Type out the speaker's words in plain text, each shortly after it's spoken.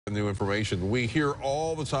New information. We hear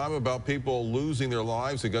all the time about people losing their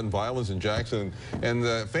lives to gun violence in Jackson and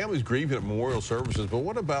the families grieving at memorial services. But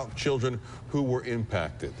what about children who were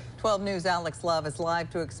impacted? 12 News' Alex Love is live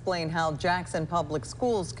to explain how Jackson Public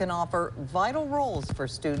Schools can offer vital roles for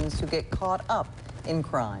students who get caught up in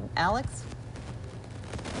crime. Alex?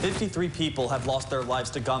 53 people have lost their lives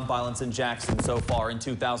to gun violence in Jackson so far in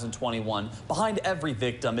 2021. Behind every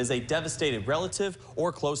victim is a devastated relative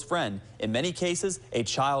or close friend. In many cases, a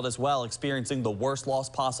child as well, experiencing the worst loss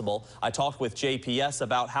possible. I talked with JPS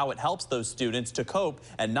about how it helps those students to cope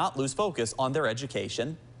and not lose focus on their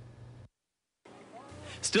education.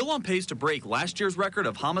 Still on pace to break last year's record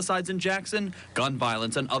of homicides in Jackson, gun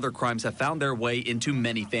violence and other crimes have found their way into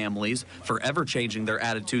many families, forever changing their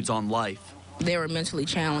attitudes on life. They were mentally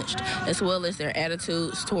challenged, as well as their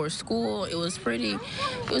attitudes towards school. It was pretty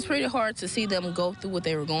hard to see them go through what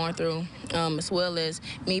they were going through, as well as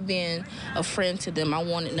me being a friend to them. I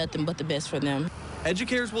wanted nothing but the best for them.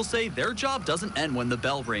 Educators will say their job doesn't end when the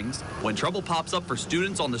bell rings. When trouble pops up for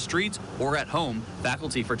students on the streets or at home,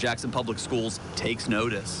 faculty for Jackson Public Schools takes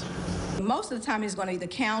notice. Most of the time it's going to be the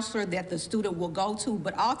counselor that the student will go to,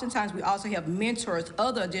 but oftentimes we also have mentors,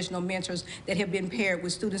 other additional mentors that have been paired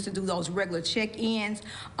with students to do those regular check-ins.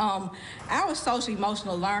 Our social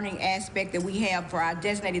emotional learning aspect that we have for our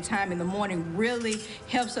designated time in the morning really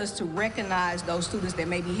helps us to recognize those students that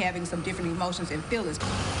may be having some different emotions and feelings.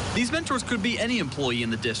 These mentors could be any employee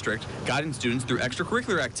in the district, guiding students through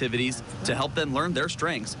extracurricular activities to help them learn their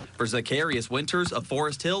strengths. For Zacharias Winters of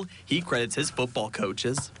Forest Hill, he credits his football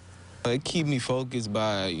coaches. It keeps me focused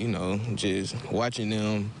by, just watching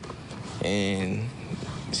them and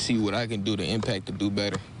see what I can do to impact to do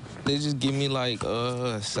better. They just give me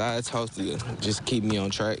side talks to just keep me on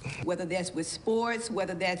track. Whether that's with sports,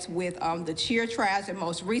 whether that's with the cheer trials, and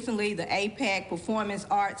most recently the APAC performance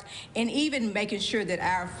arts, and even making sure that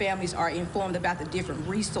our families are informed about the different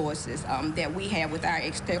resources that we have with our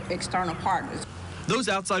external partners. Those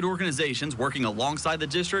outside organizations working alongside the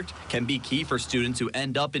district can be key for students who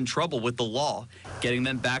end up in trouble with the law, getting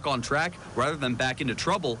them back on track rather than back into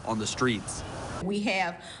trouble on the streets. We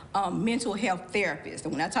have mental health therapists.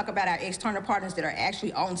 And when I talk about our external partners that are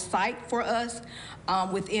actually on site for us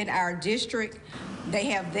within our district, they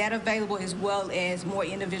have that available, as well as more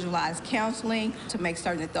individualized counseling to make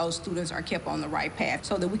certain that those students are kept on the right path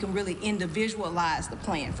so that we can really individualize the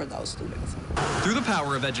plan for those students. Through the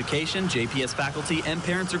power of education, JPS faculty and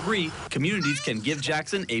parents agree communities can give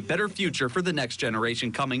Jackson a better future for the next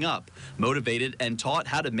generation coming up, motivated and taught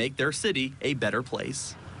how to make their city a better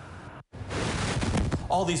place.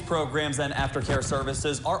 All these programs and aftercare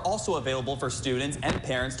services are also available for students and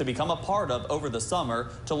parents to become a part of over the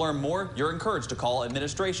summer. To learn more, you're encouraged to call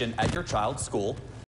administration at your child's school.